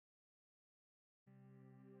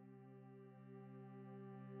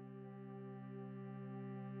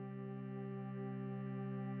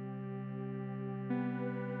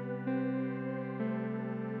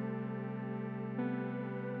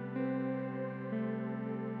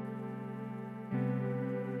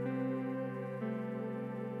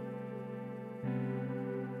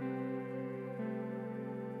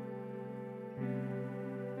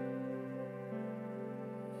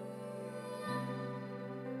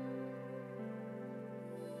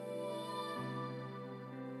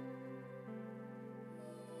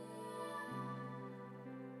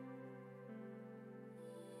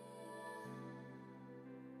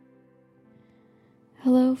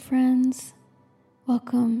Hello, friends.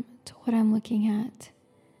 Welcome to What I'm Looking At.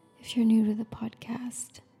 If you're new to the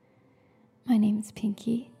podcast, my name is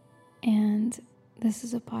Pinky, and this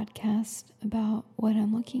is a podcast about what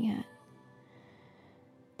I'm looking at.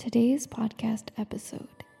 Today's podcast episode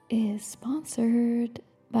is sponsored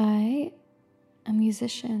by a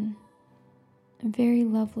musician, a very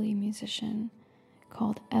lovely musician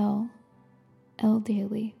called Elle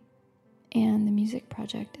Daly. And the music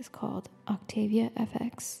project is called Octavia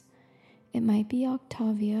FX. It might be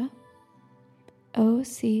Octavia,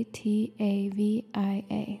 Octavia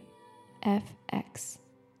FX,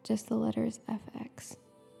 just the letters FX.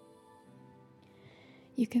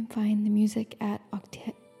 You can find the music at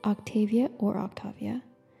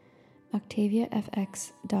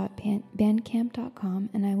octaviafx.bandcamp.com,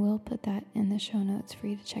 and I will put that in the show notes for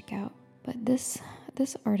you to check out. But this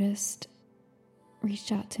artist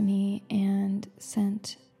reached out to me and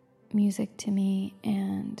sent music to me,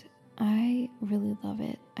 and I really love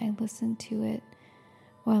it. I listened to it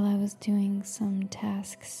while I was doing some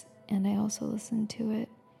tasks, and I also listened to it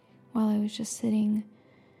while I was just sitting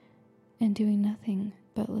and doing nothing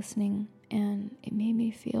but listening, and it made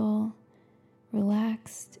me feel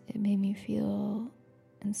relaxed. It made me feel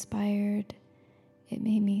inspired. It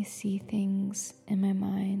made me see things in my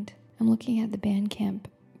mind. I'm looking at the Bandcamp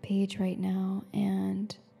page right now,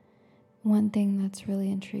 and one thing that's really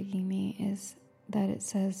intriguing me is that it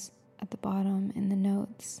says at the bottom in the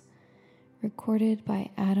notes, recorded by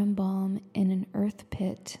Adam Baum in an earth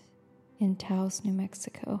pit in Taos, New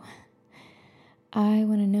Mexico. I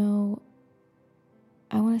want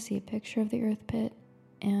to see a picture of the earth pit,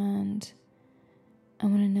 and I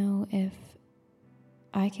want to know if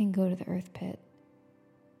I can go to the earth pit,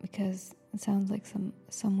 because it sounds like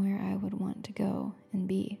somewhere I would want to go and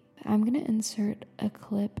be. I'm going to insert a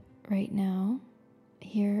clip right now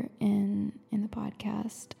here in the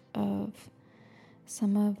podcast of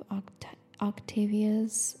some of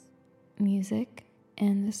Octavia's music.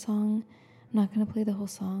 And the song, I'm not going to play the whole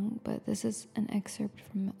song, but this is an excerpt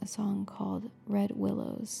from a song called Red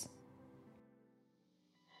Willows.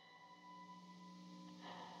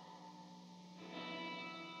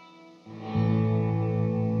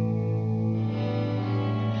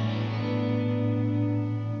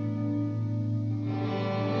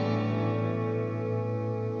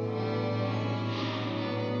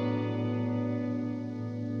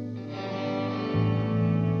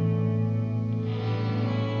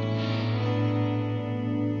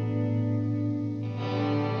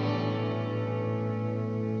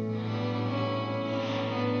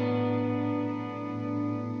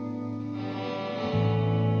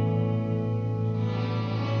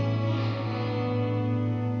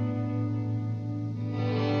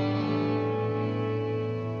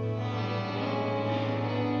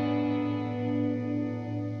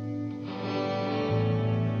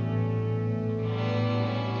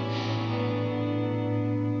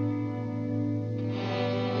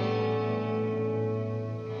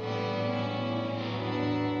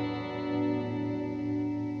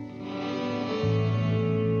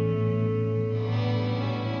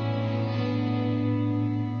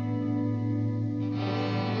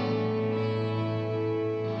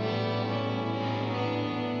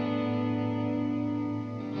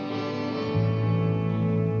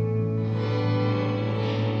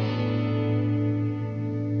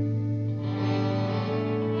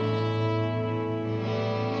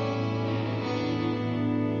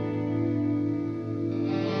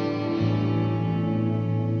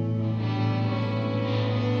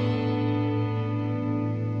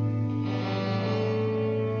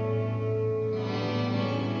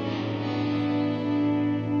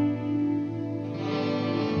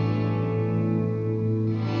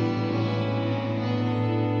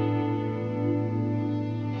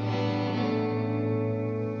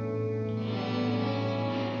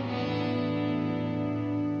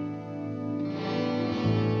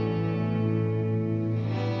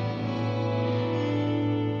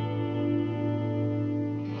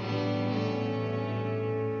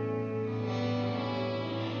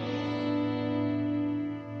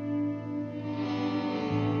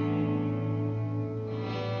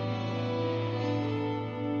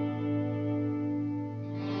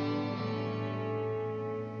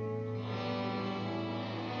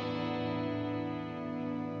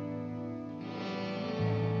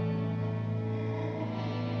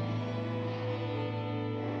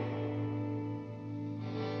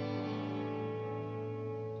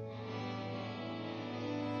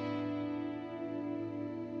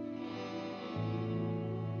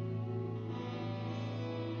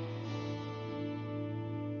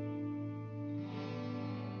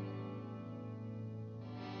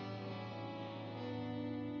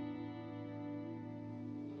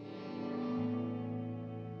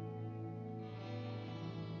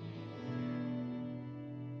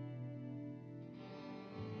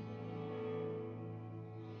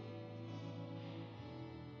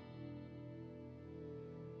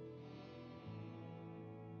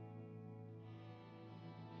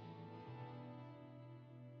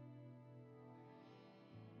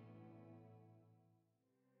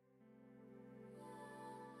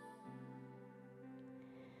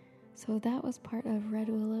 So that was part of Red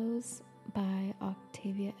Willows by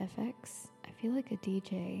Octavia FX. I feel like a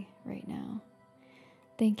DJ right now.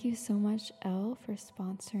 Thank you so much, Elle, for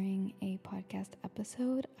sponsoring a podcast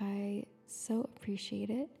episode. I so appreciate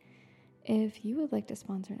it. If you would like to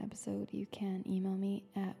sponsor an episode, you can email me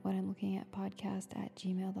at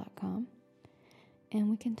whatimlookingatpodcast@gmail.com, and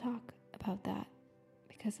we can talk about that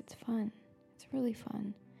because it's fun. It's really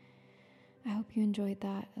fun. I hope you enjoyed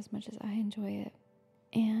that as much as I enjoy it.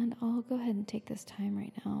 And I'll go ahead and take this time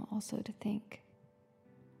right now also to thank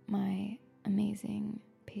my amazing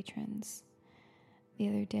patrons. The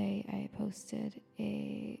other day I posted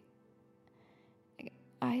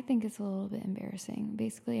I think it's a little bit embarrassing.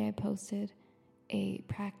 Basically, I posted a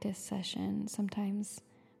practice session. Sometimes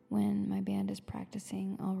when my band is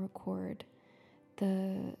practicing, I'll record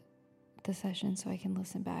the session so I can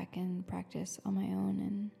listen back and practice on my own,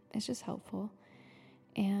 and it's just helpful.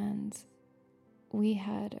 And we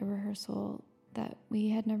had a rehearsal that we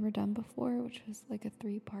had never done before, which was like a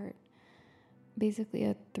three-part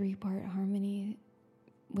harmony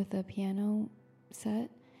with a piano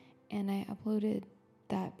set, and I uploaded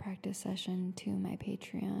that practice session to my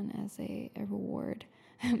Patreon as a reward.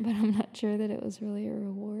 But I'm not sure that it was really a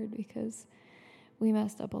reward because we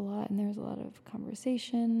messed up a lot and there was a lot of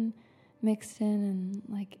conversation mixed in and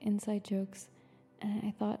like inside jokes. And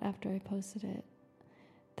I thought after I posted it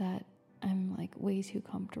that I'm like way too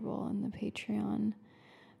comfortable on the Patreon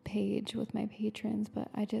page with my patrons, but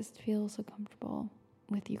I just feel so comfortable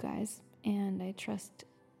with you guys, and I trust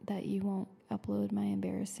that you won't upload my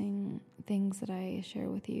embarrassing things that I share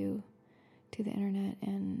with you to the internet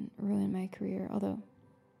and ruin my career. Although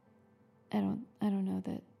I don't know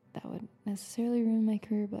that would necessarily ruin my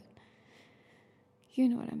career, but you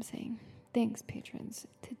know what I'm saying. Thanks, patrons.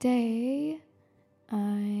 Today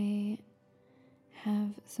I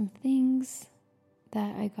have some things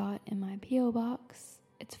that I got in my P.O. box.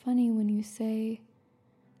 It's funny when you say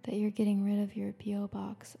that you're getting rid of your P.O.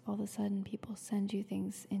 box, all of a sudden people send you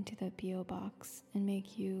things into the P.O. box and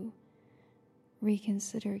make you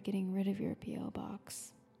reconsider getting rid of your P.O.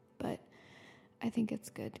 box. But I think it's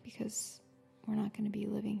good because we're not going to be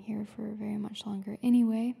living here for very much longer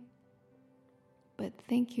anyway. But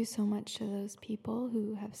thank you so much to those people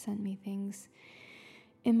who have sent me things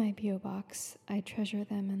in my P.O. box. I treasure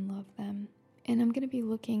them and love them. And I'm going to be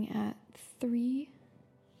looking at 3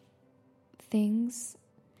 things.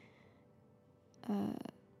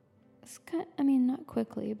 Not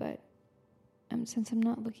quickly, but since I'm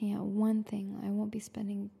not looking at one thing, I won't be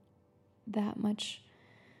spending that much,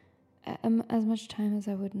 as much time as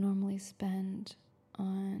I would normally spend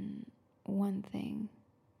on one thing,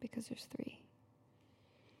 because there's 3.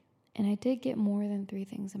 And I did get more than 3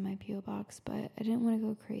 things in my P.O. box, but I didn't want to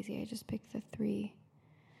go crazy. I just picked the three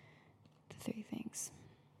things.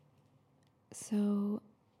 So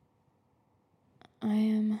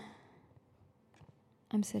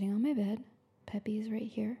I'm sitting on my bed. Peppy's right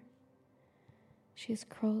here. She's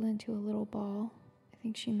curled into a little ball. I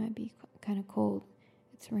think she might be kind of cold.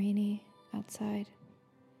 It's rainy outside.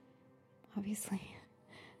 Obviously,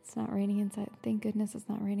 it's not raining inside. Thank goodness it's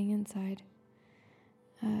not raining inside.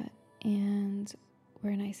 And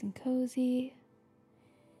we're nice and cozy.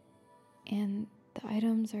 And the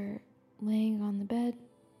items are laying on the bed.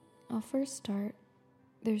 I'll first start.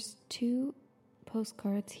 There's 2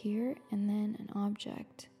 postcards here and then an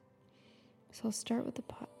object. So I'll start with the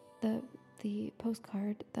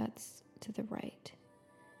postcard that's to the right,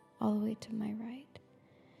 all the way to my right.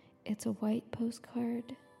 It's a white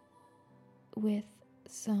postcard with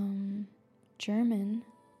some German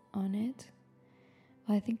on it.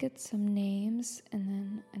 Well, I think it's some names and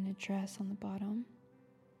then an address on the bottom.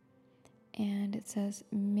 And it says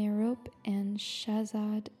Mirop and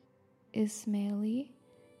Shazad Ismaili,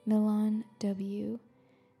 Milan W,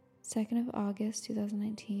 2nd of August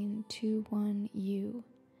 2019, 21U.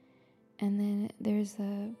 And then there's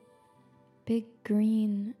a big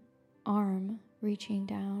green arm reaching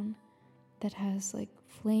down that has like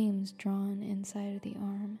flames drawn inside of the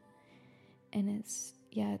arm. And it's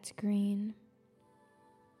green.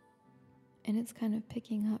 And it's kind of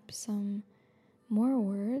picking up some more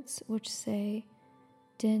words which say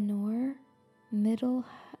Denor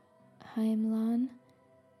Mittelheimlan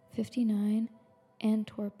 59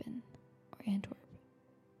 Antwerpen or Antwerp.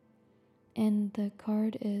 And the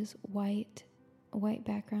card is white, a white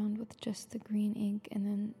background with just the green ink, and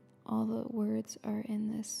then all the words are in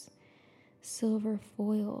this silver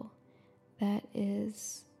foil that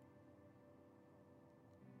is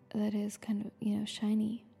kind of,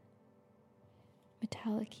 shiny,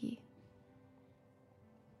 metallic-y.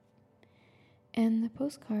 And the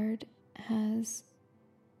postcard has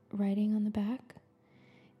writing on the back.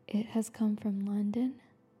 It has come from London.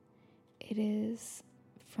 It is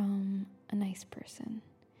from a nice person.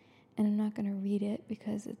 And I'm not going to read it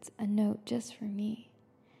because it's a note just for me.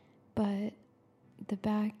 But the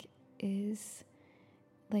back is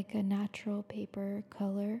like a natural paper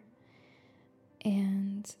color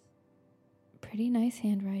and pretty nice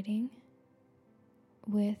handwriting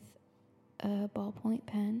with a ballpoint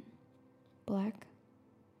pen, black.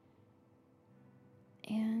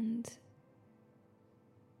 And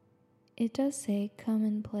it does say, "Come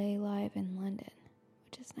and play live in London,"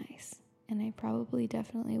 which is nice. And I probably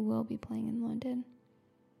definitely will be playing in London.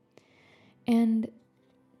 And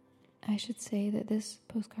I should say that this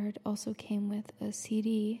postcard also came with a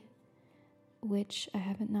CD, which I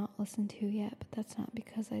haven't not listened to yet, but that's not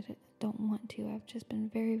because I don't want to. I've just been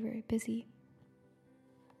very, very busy.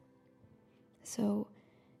 So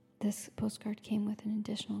this postcard came with an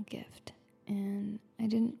additional gift, and I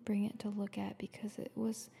didn't bring it to look at because it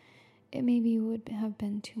maybe would have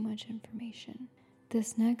been too much information.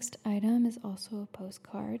 This next item is also a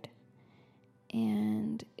postcard,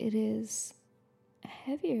 and it is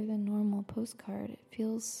heavier than normal postcard.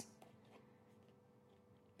 It's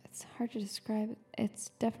hard to describe.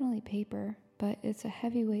 It's definitely paper, but it's a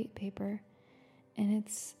heavyweight paper, and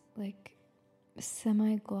it's like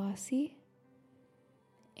semi-glossy.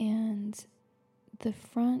 And the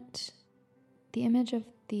image of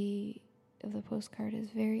the postcard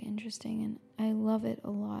is very interesting, and I love it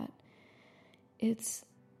a lot. It's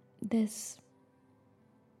this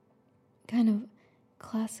kind of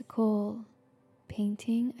classical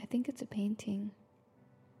painting. I think it's a painting.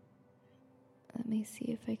 Let me see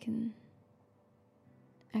if I can.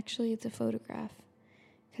 Actually, it's a photograph,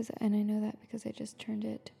 and I know that because I just turned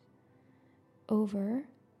it over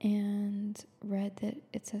and read that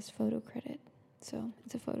it says photo credit. So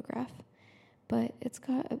it's a photograph, but it's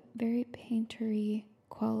got a very paintery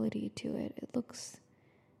quality to it. It looks.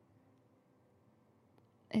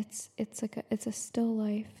 It's a still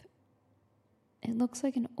life. It looks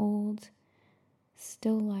like an old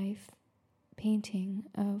still life painting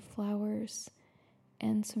of flowers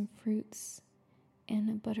and some fruits and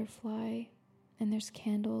a butterfly, and there's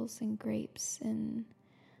candles and grapes and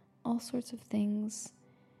all sorts of things.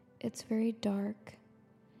 It's very dark,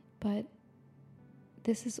 but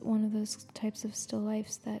this is one of those types of still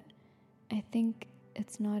lifes that I think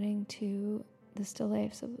it's nodding to the still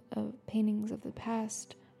lifes of paintings of the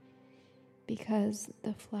past, because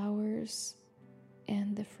the flowers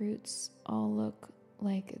and the fruits all look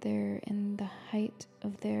like they're in the height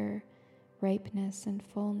of their ripeness and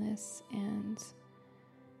fullness and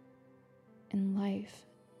in life.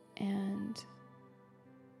 And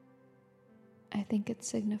I think it's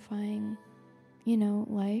signifying,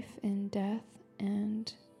 life and death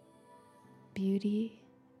and beauty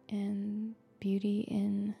in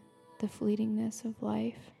the fleetingness of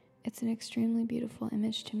life. It's an extremely beautiful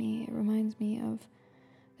image to me. It reminds me of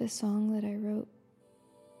the song that I wrote.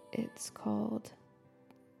 It's called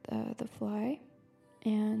The Fly,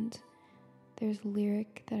 and there's a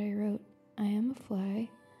lyric that I wrote: "I am a fly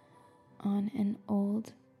on an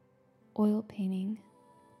old oil painting,"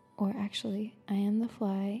 or actually, "I am the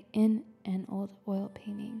fly in an old oil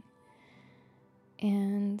painting."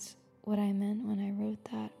 And what I meant when I wrote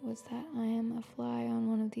that was that I am a fly on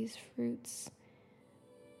one of these fruits,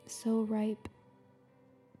 so ripe,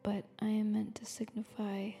 but I am meant to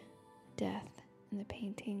signify death in the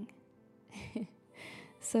painting.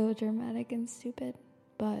 So dramatic and stupid,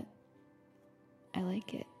 but I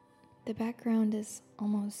like it. The background is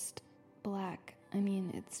almost black. I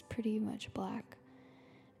mean, it's pretty much black.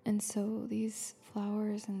 And so these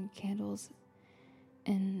flowers and candles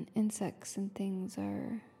and insects and things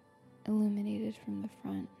are illuminated from the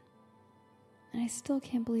front. And I still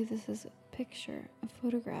can't believe this is a picture, a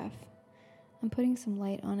photograph. I'm putting some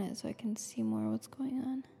light on it so I can see more what's going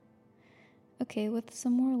on. Okay, with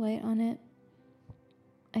some more light on it,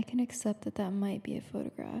 I can accept that might be a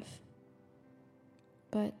photograph.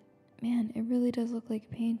 But man, it really does look like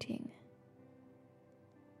a painting.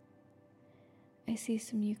 I see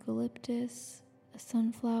some eucalyptus, a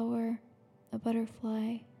sunflower, a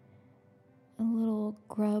butterfly, a little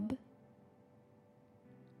grub,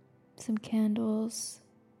 some candles,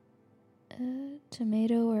 a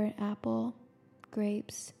tomato or an apple,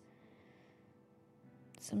 grapes,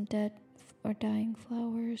 some dead or dying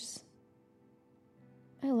flowers.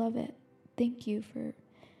 I love it. Thank you for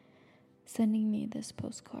sending me this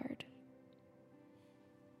postcard.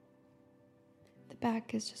 The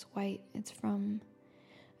back is just white. It's from,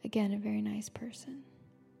 again, a very nice person.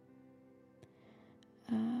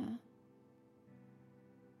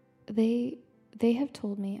 They they have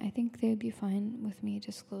told me, I think they would be fine with me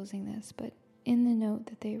disclosing this, but in the note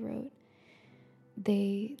that they wrote,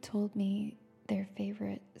 they told me their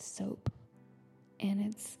favorite soap, and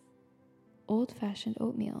it's old-fashioned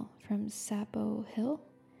oatmeal from Sapo Hill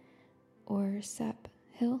or Sap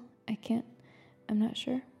Hill. I'm not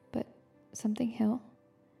sure, but something Hill.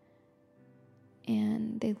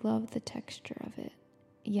 And they love the texture of it.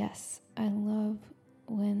 Yes, I love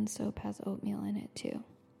when soap has oatmeal in it too.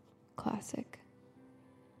 Classic.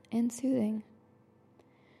 And soothing.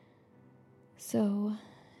 So,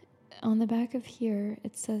 on the back of here,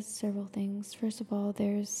 it says several things. First of all,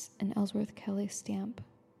 there's an Ellsworth Kelly stamp.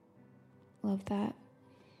 Love that.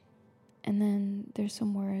 And then there's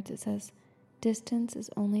some words. It says, distance is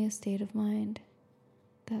only a state of mind.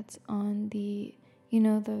 That's on the,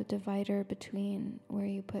 the divider between where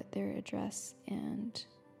you put their address and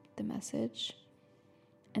the message.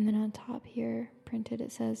 And then on top here, printed,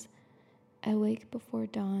 it says, I wake before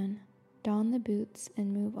dawn, don the boots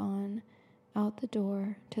and move on, out the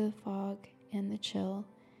door to the fog and the chill,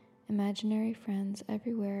 imaginary friends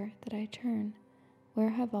everywhere that I turn.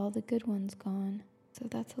 Where have all the good ones gone? So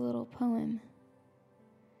that's a little poem.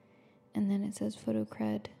 And then it says photo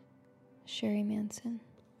cred, Sherry Manson.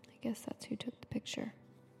 I guess that's who took the picture.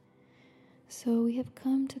 So we have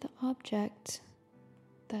come to the object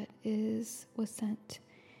that was sent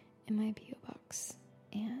in my P.O. box.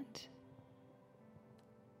 And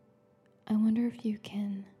I wonder if you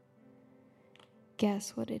can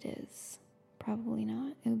guess what it is. Probably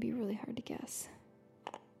not. It would be really hard to guess.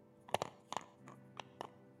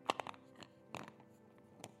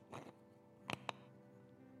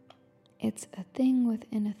 It's a thing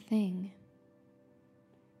within a thing.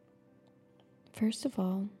 First of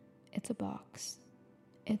all, it's a box.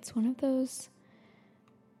 It's one of those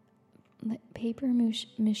paper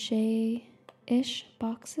mache-ish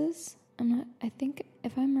boxes. I think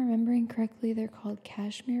if I'm remembering correctly, they're called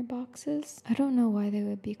cashmere boxes. I don't know why they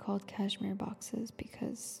would be called cashmere boxes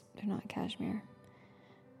because they're not cashmere.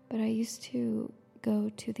 But I used to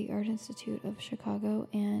go to the Art Institute of Chicago,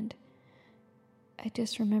 and I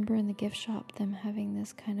just remember in the gift shop them having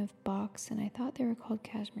this kind of box, and I thought they were called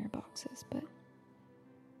cashmere boxes, but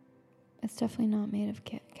it's definitely not made of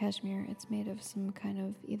cashmere. It's made of some kind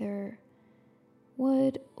of either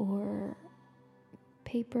wood or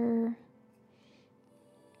paper.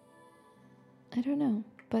 I don't know,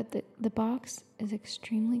 but the box is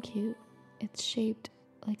extremely cute. It's shaped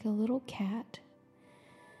like a little cat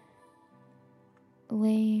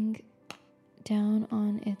laying down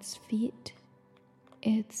on its feet.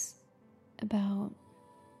 It's about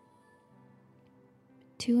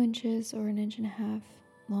 2 inches or 1.5 inches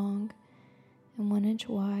long and 1 inch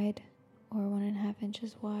wide or 1.5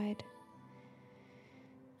 inches wide.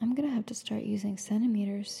 I'm gonna have to start using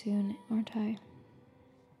centimeters soon, aren't I?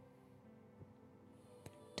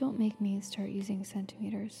 Don't make me start using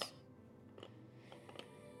centimeters.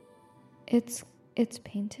 It's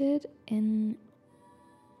painted in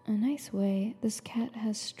a nice way. This cat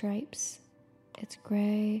has stripes. It's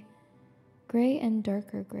gray and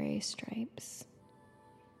darker gray stripes.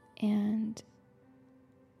 And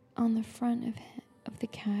on the front of the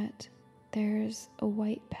cat, there's a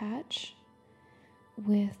white patch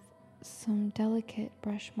with some delicate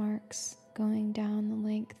brush marks going down the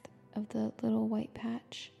length of the little white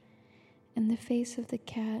patch. And the face of the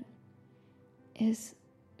cat is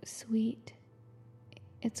sweet.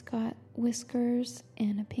 It's got whiskers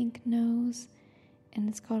and a pink nose, and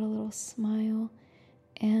it's got a little smile,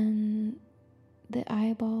 and the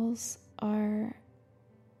eyeballs are,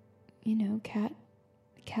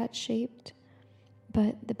 cat shaped,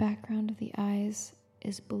 but the background of the eyes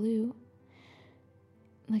is blue,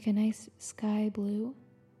 like a nice sky blue,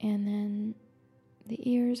 and then the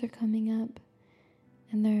ears are coming up,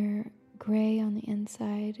 and they're gray on the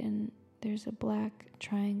inside, and there's a black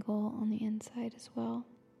triangle on the inside as well.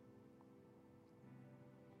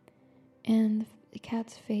 And the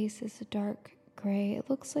cat's face is a dark gray. It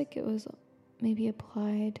looks like it was maybe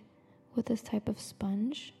applied with this type of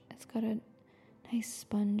sponge. It's got a nice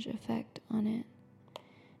sponge effect on it.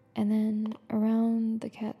 And then around the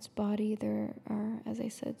cat's body there are, as I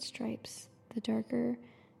said, stripes. The darker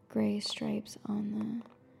gray stripes on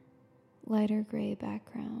the lighter gray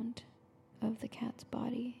background of the cat's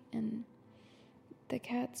body. And the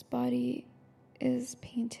cat's body is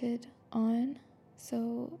painted on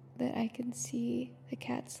so that I can see the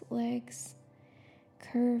cat's legs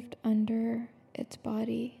curved under its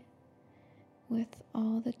body with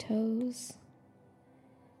all the toes,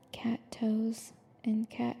 cat toes and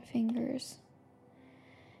cat fingers.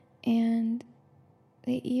 And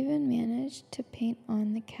they even managed to paint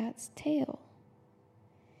on the cat's tail.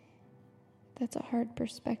 That's a hard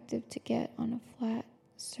perspective to get on a flat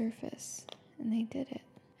surface, and they did it.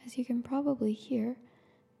 As you can probably hear,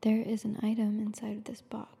 there is an item inside of this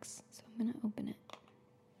box, so I'm going to open it.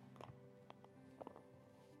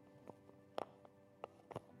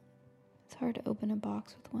 It's hard to open a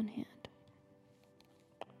box with one hand.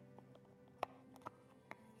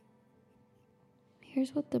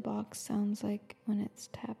 Here's what the box sounds like when it's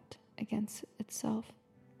tapped against itself.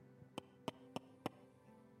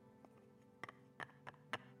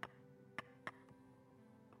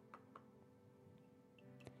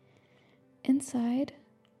 Inside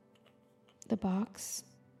the box,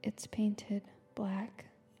 it's painted black.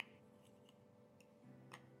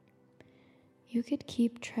 You could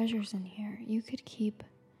keep treasures in here. You could keep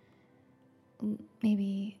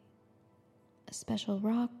maybe special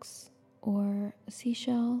rocks or a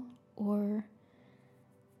seashell or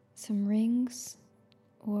some rings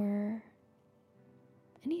or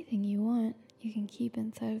anything you want you can keep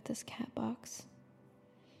inside of this cat box.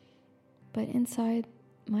 But inside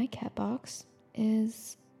my cat box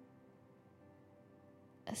is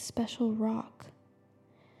a special rock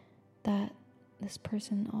that this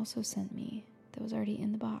person also sent me that was already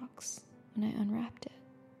in the box when I unwrapped it.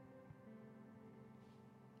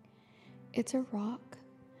 It's a rock.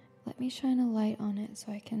 Let me shine a light on it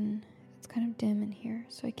so I can, it's kind of dim in here,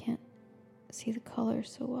 so I can't see the color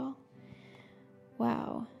so well.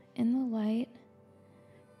 Wow, in the light,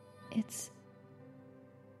 it's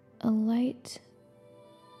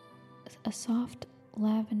a soft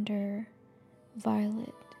lavender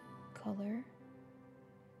violet color.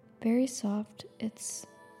 Very soft. It's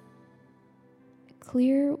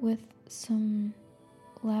clear with some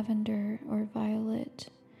lavender or violet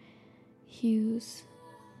hues,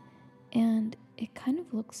 and it kind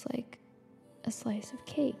of looks like a slice of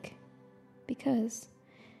cake because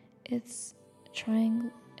it's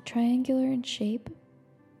triangular in shape,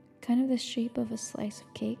 kind of the shape of a slice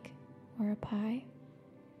of cake or a pie.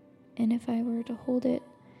 And if I were to hold it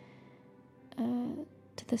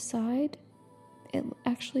to the side, it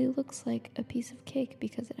actually looks like a piece of cake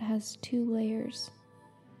because it has 2 layers.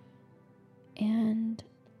 And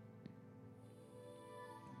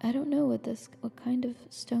I don't know what kind of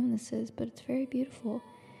stone this is, but it's very beautiful.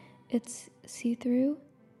 It's see-through,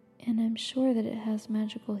 and I'm sure that it has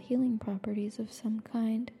magical healing properties of some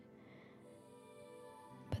kind.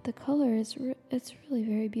 But the color it's really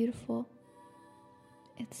very beautiful.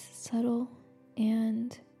 It's subtle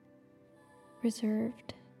and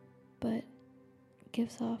reserved, but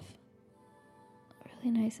gives off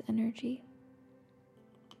really nice energy.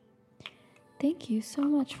 Thank you so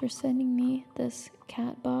much for sending me this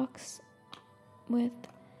cat box with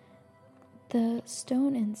the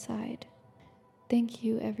stone inside. Thank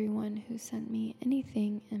you everyone who sent me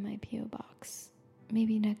anything in my P.O. box.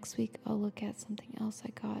 Maybe next week I'll look at something else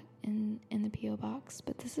I got in the P.O. box,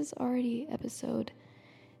 but this is already episode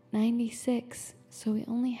 96, so we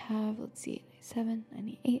only have, 97,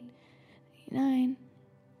 98, 99,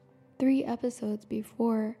 3 episodes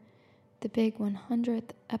before the big 100th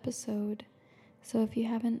episode. So if you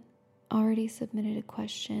haven't already submitted a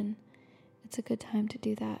question, it's a good time to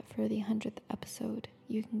do that for the 100th episode.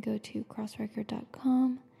 You can go to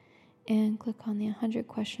crossrecord.com and click on the 100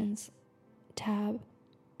 questions tab,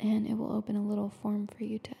 and it will open a little form for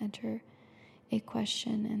you to enter a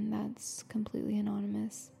question, and that's completely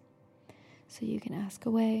anonymous. So you can ask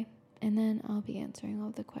away, and then I'll be answering all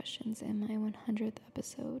the questions in my 100th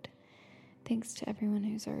episode. Thanks to everyone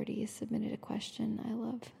who's already submitted a question. I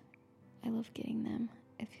love getting them.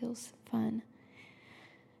 It feels fun.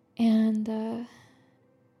 And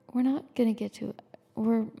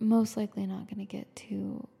we're most likely not going to get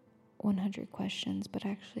to 100 questions, but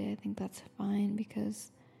actually I think that's fine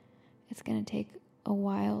because it's going to take a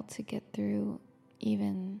while to get through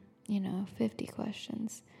even, 50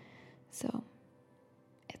 questions. So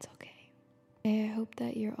it's okay. I hope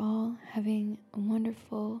that you're all having a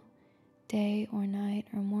wonderful day or night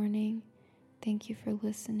or morning. Thank you for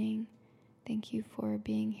listening. Thank you for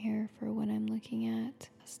being here for what I'm looking at.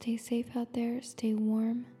 Stay safe out there, stay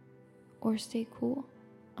warm, or stay cool.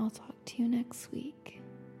 I'll talk to you next week.